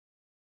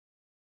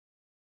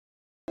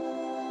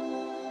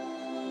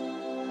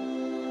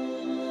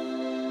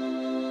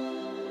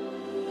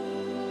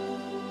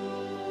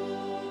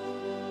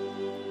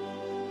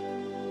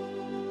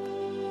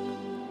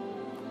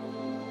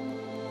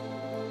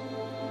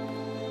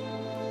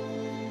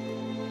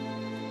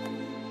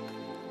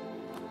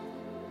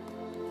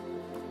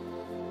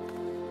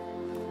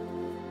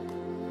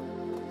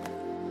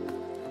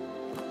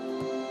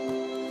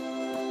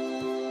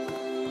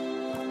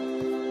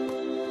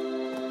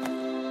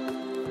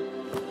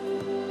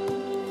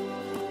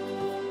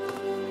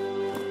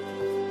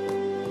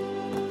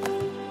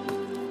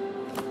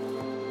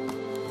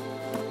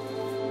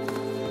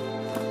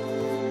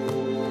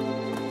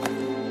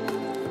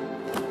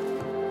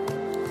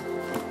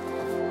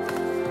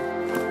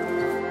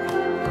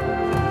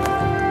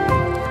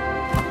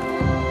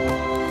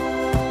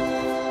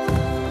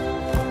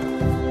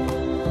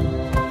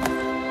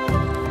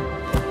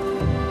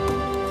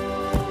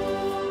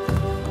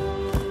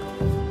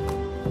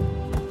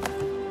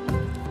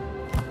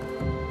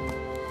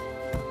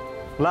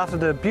Well, after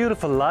the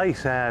beautiful light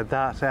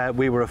that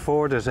we were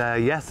afforded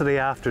yesterday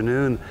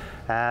afternoon,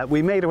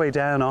 we made our way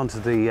down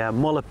onto the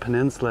Mullet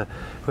Peninsula,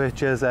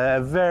 which is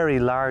a very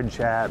large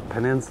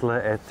peninsula.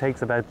 It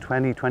takes about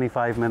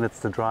 20-25 minutes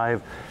to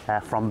drive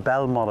from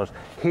Belmullet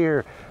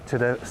here to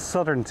the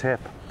southern tip.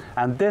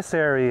 And this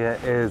area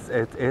is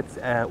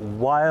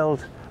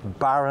wild,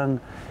 barren,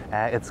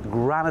 it's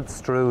granite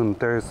strewn.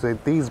 There's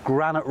these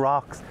granite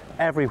rocks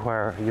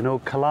everywhere, you know,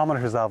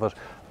 kilometres of it,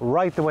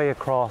 right the way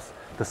across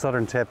the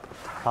southern tip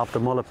of the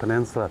Mullet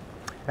Peninsula.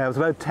 It was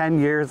about 10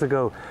 years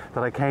ago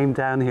that I came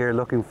down here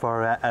looking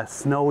for a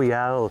snowy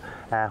owl,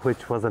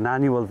 which was an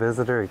annual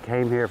visitor. He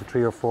came here for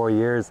 3 or 4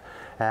 years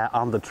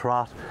on the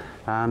trot,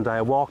 and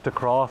I walked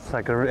across.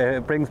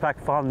 It brings back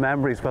fond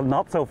memories, well,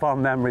 not so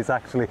fond memories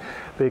actually,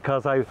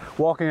 because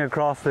walking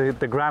across the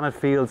granite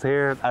fields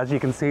here, as you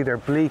can see, they're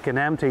bleak and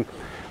empty.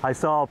 I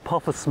saw a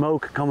puff of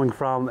smoke coming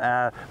from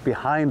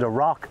behind a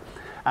rock,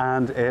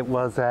 and it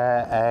was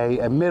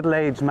a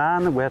middle-aged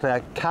man with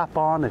a cap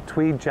on, a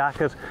tweed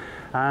jacket,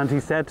 and he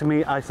said to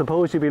me, "I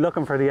suppose you'd be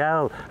looking for the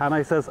owl?" And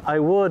I says, "I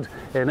would,"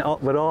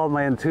 with all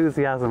my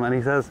enthusiasm. And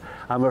he says,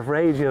 "I'm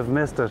afraid you've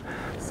missed it."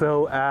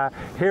 So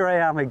here I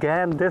am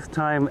again, this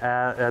time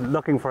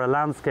looking for a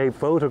landscape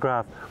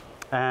photograph.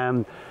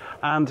 And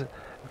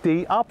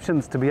the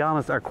options, to be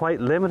honest, are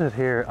quite limited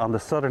here on the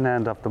southern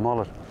end of the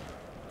Mullet.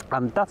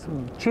 And that's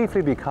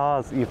chiefly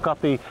because you've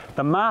got the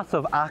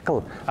massive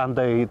Achill and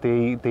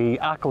the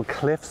Achill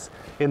cliffs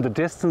in the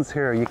distance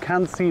here. You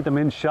can't see them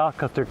in shot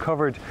because they're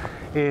covered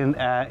in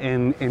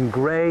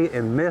grey,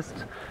 in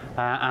mist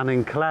and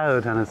in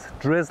cloud, and it's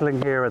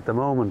drizzling here at the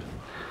moment.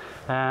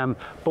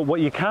 But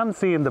what you can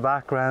see in the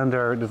background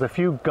there's a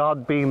few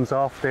god beams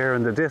off there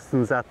in the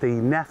distance at the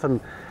Nephin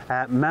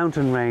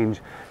mountain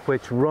range,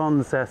 which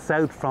runs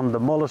south from the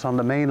Mullet on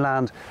the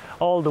mainland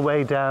all the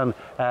way down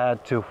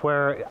to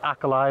where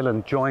Achill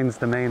Island joins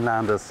the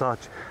mainland as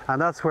such.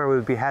 And that's where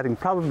we'll be heading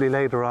probably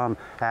later on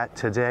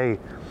today.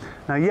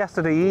 Now,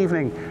 yesterday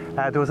evening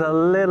there was a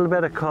little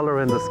bit of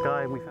colour in the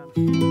sky, and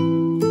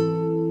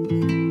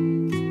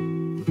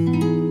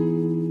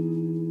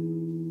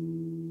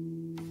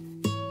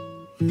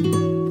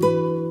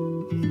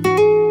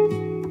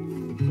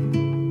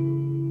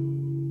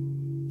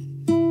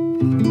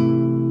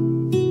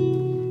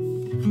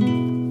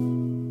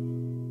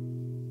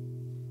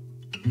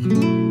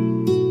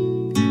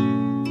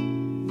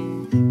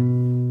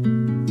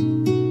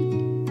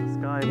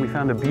we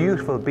found a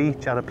beautiful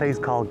beach at a place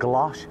called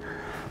Glosh,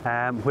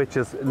 which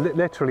is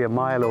literally a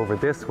mile over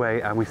this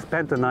way, and we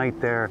spent the night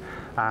there,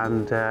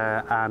 and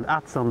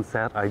at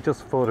sunset I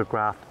just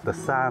photographed the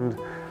sand,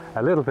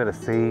 a little bit of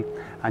sea,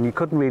 and you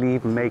couldn't really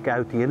even make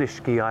out the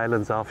Inishki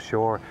Islands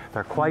offshore.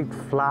 They're quite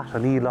flat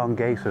and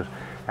elongated,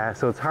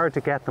 so it's hard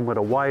to get them with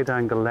a wide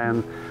angle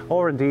lens,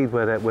 or indeed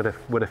with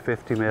a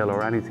 50mm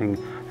or anything,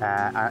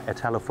 a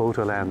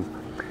telephoto lens.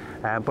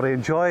 But I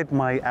enjoyed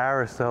my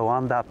hour or so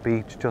on that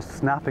beach, just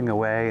snapping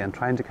away and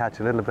trying to catch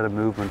a little bit of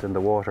movement in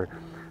the water.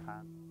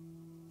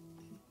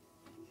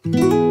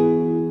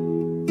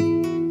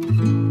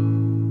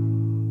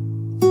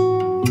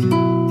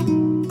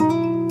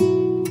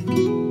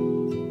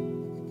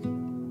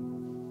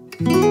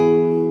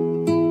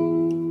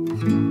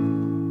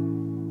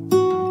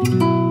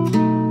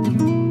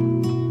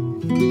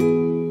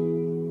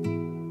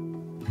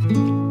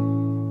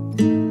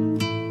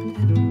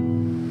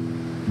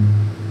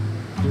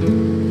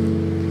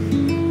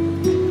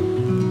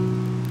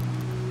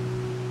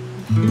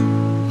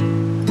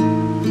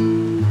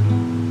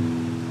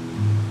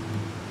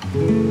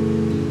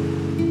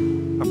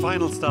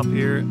 Final stop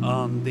here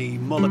on the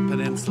Mullet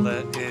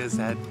Peninsula is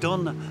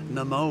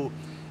Dun-na-Mo,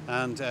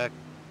 and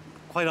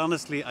quite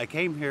honestly I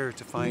came here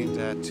to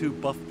find 2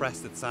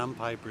 buff-breasted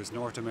sandpipers,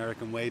 North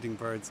American wading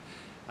birds,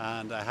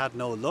 and I had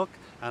no luck,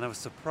 and I was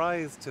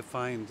surprised to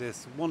find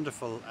this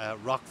wonderful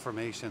rock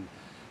formation.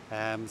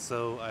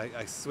 So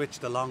I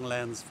switched the long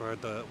lens for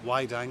the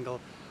wide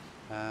angle,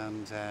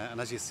 and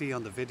as you see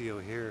on the video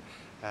here,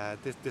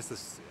 this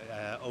is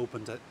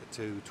opened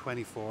to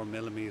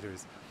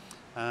 24mm.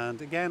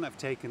 And again, I've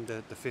taken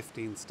the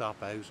 15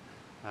 stop out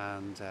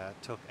and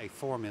took a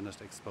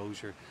 4-minute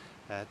exposure,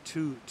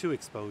 two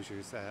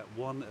exposures,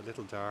 one a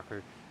little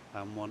darker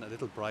and one a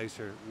little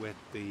brighter, with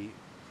the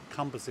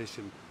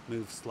composition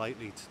moved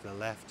slightly to the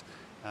left.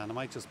 And I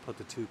might just put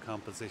the 2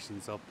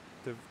 compositions up.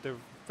 They're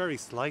very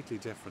slightly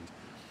different.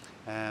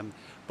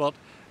 But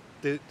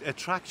the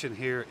attraction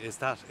here is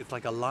that it's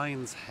like a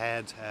lion's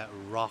head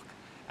rock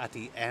at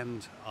the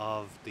end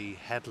of the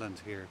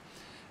headland here.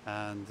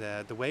 And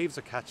the waves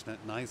are catching it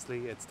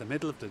nicely. It's the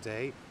middle of the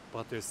day,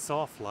 but there's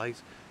soft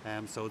light,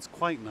 so it's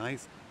quite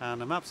nice,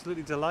 and I'm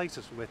absolutely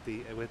delighted with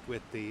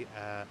the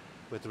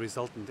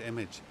resultant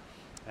image.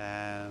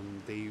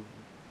 The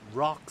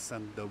rocks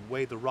and the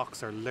way the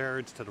rocks are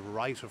layered to the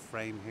right of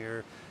frame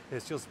here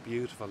is just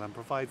beautiful and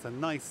provides a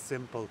nice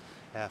simple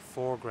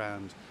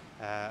foreground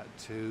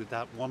to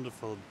that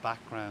wonderful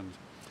background.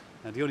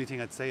 And the only thing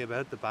I'd say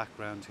about the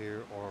background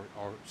here,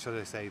 or should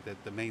I say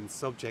that the main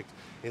subject,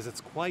 is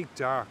it's quite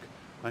dark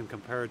I'm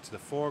compared to the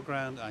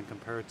foreground, I'm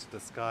compared to the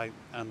sky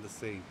and the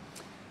sea.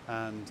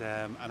 And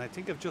I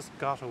think I've just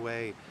got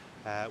away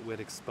with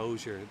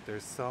exposure.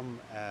 There's some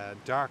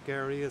dark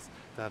areas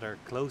that are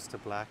close to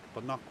black,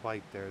 but not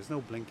quite there. There's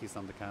no blinkies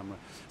on the camera.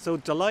 So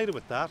delighted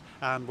with that,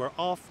 and we're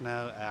off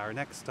now. Our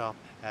next stop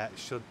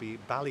should be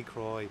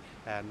Ballycroy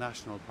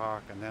National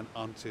Park, and then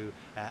onto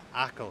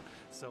Achill.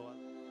 So.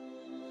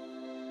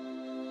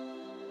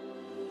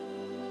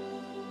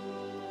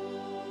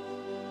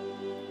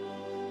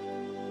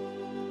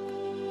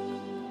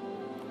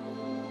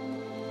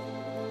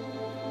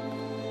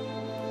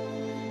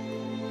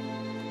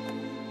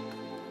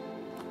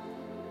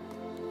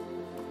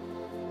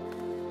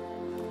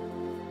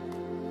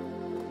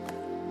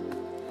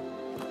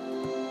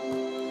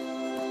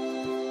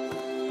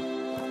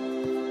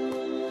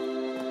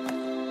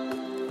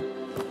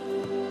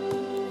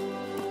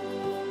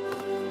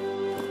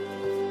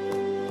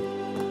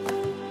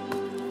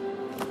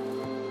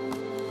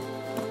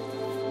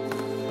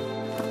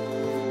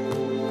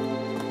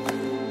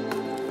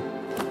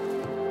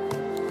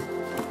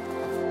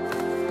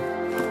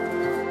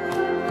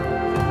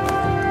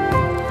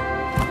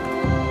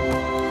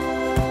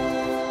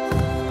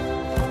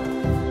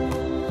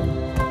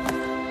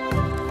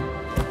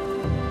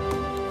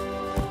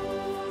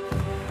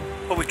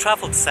 Well, we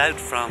travelled south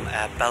from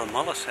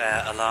Belmullet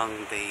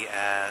along the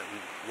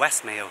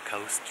West Mayo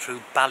coast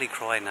through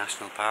Ballycroy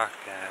National Park,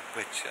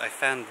 which I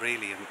found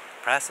really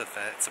impressive.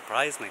 It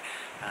surprised me,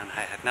 and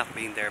I had not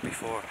been there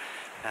before.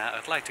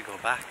 I'd like to go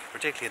back,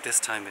 particularly at this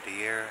time of the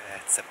year.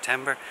 It's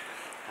September,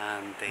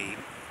 and the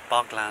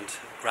bogland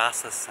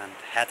grasses and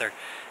heather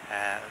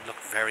look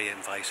very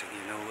inviting,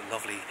 you know,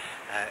 lovely.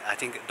 I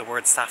think the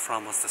word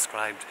saffron was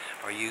described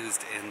or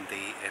used in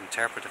the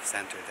interpretive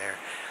centre there.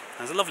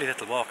 There's a lovely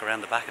little walk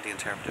around the back of the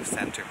interpretive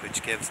centre,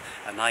 which gives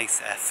a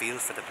nice feel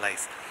for the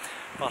place.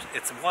 But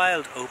it's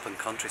wild open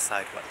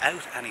countryside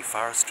without any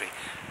forestry,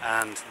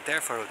 and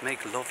therefore it would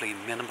make lovely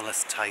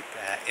minimalist type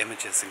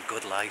images in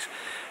good light.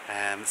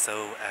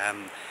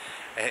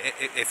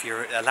 If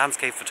you're a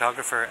landscape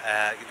photographer,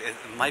 it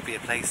might be a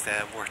place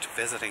worth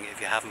visiting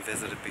if you haven't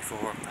visited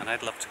before, and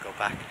I'd love to go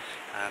back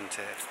and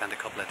spend a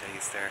couple of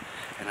days there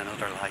in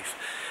another life.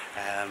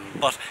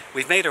 But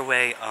we've made our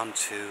way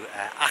onto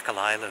Achill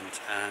Island,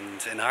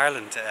 and in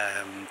Ireland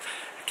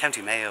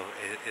County Mayo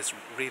is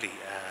really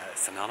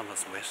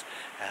synonymous with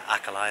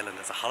Achill Island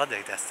as a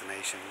holiday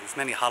destination. There's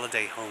many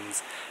holiday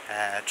homes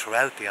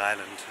throughout the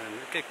island,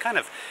 and it kind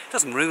of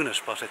doesn't ruin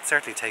it, but it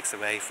certainly takes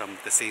away from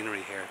the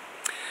scenery here.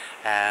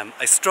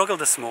 I struggled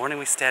this morning.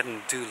 We stayed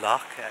in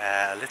Duloch,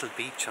 a little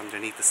beach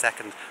underneath the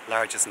second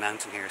largest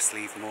mountain here,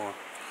 Slievemore,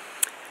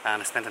 and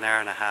I spent an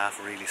hour and a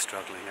half really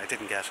struggling. I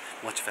didn't get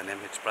much of an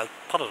image, but I'll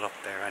put it up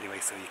there anyway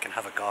so you can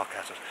have a gawk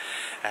at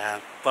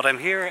it. But I'm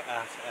here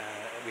at,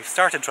 we've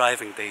started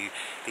driving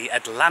the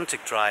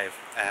Atlantic Drive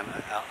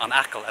on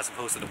Achill as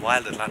opposed to the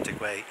Wild Atlantic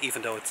Way,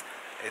 even though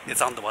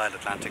it's on the Wild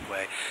Atlantic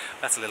Way.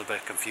 That's a little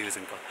bit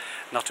confusing, but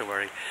not to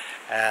worry.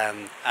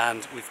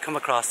 And we've come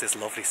across this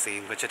lovely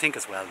scene, which I think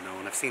is well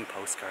known. I've seen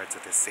postcards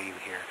of this scene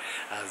here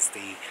as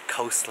the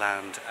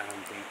coastland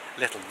and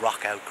the little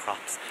rock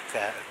outcrops,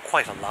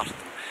 quite a lot of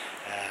them,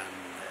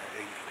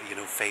 you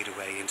know, fade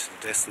away into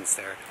the distance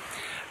there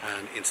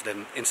and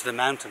into the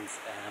mountains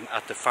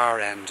at the far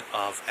end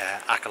of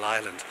Achill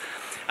Island.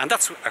 And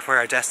that's where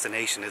our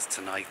destination is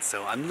tonight,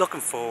 so I'm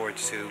looking forward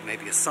to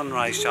maybe a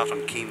sunrise shot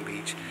on Keene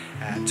Beach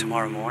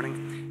tomorrow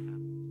morning.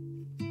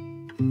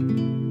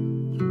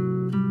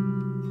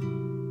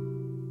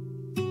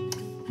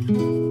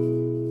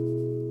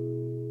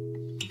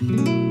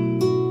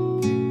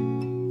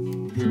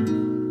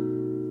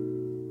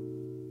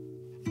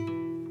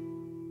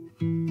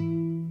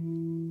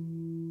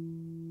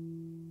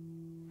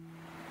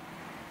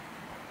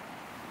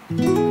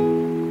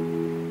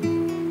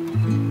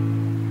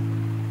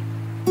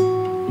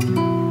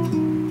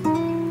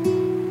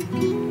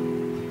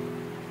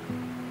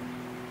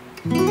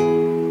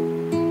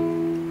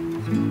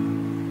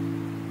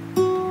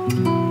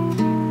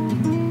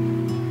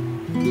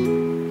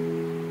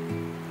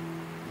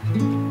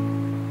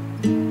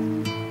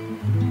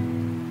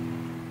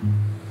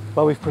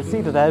 Well, we've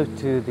proceeded out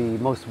to the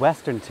most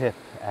western tip,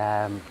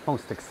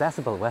 most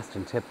accessible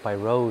western tip by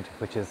road,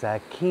 which is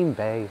Keene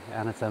Bay,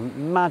 and it's a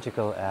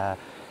magical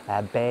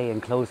bay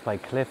enclosed by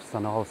cliffs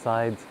on all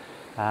sides.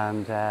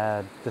 And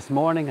this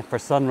morning for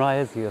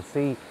sunrise, you'll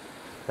see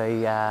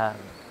the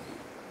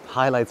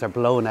highlights are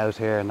blown out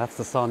here, and that's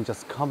the sun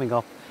just coming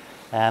up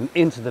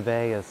into the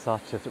bay as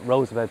such. It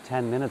rose about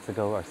 10 minutes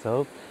ago or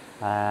so.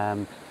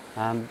 And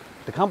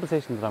the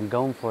composition that I'm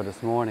going for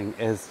this morning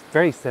is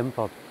very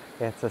simple.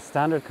 It's a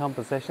standard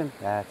composition.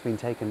 It's been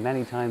taken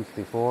many times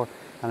before,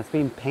 and it's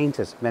been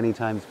painted many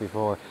times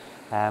before.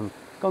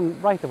 Going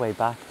right the way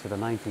back to the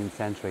 19th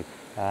century,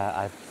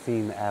 I've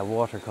seen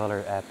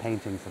watercolour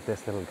paintings of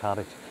this little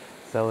cottage.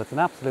 So it's an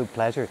absolute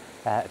pleasure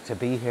to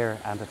be here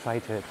and to try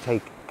to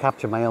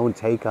capture my own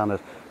take on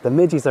it. The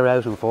midges are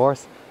out in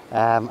force,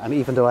 and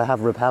even though I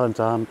have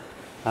repellent on,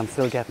 I'm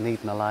still getting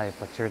eaten alive.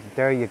 But sure,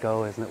 there you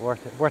go, isn't it?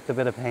 Worth a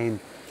bit of pain.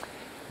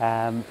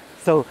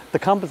 So the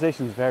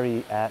composition is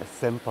very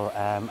simple.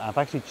 I've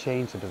actually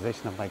changed the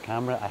position of my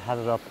camera. I had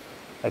it up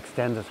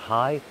extended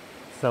high,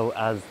 so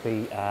as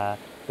the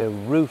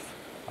roof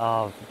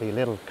of the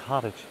little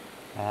cottage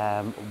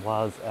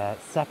was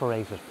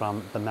separated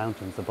from the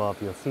mountains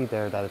above. You'll see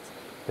there that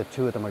the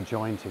two of them are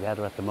joined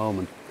together at the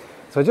moment.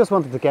 So I just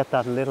wanted to get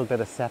that little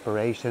bit of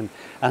separation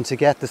and to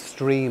get the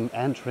stream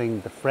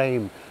entering the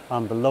frame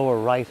on the lower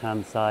right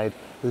hand side,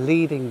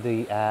 leading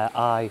the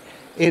eye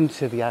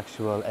into the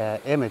actual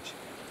image,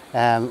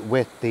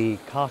 with the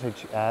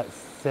cottage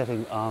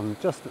sitting on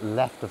just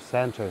left of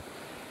centre.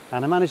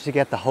 And I managed to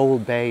get the whole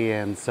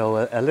bay in,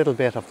 so a little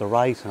bit of the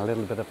right and a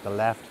little bit of the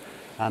left,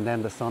 and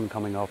then the sun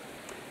coming up.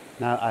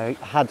 Now I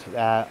had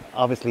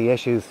obviously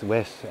issues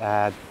with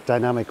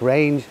dynamic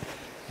range.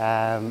 You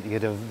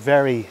had a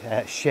very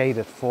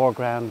shaded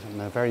foreground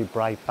and a very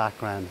bright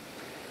background.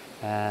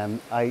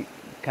 I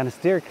kind of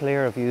steer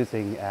clear of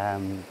using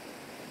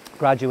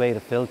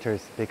graduated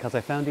filters because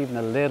I found even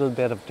a little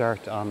bit of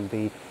dirt on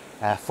the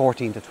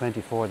 14 to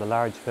 24, the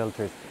large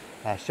filters,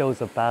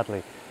 shows up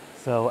badly.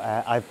 So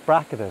I've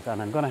bracketed,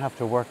 and I'm going to have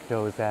to work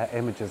those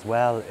images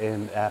well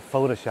in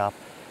Photoshop.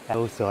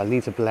 So I'll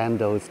need to blend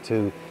those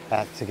two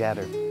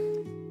together.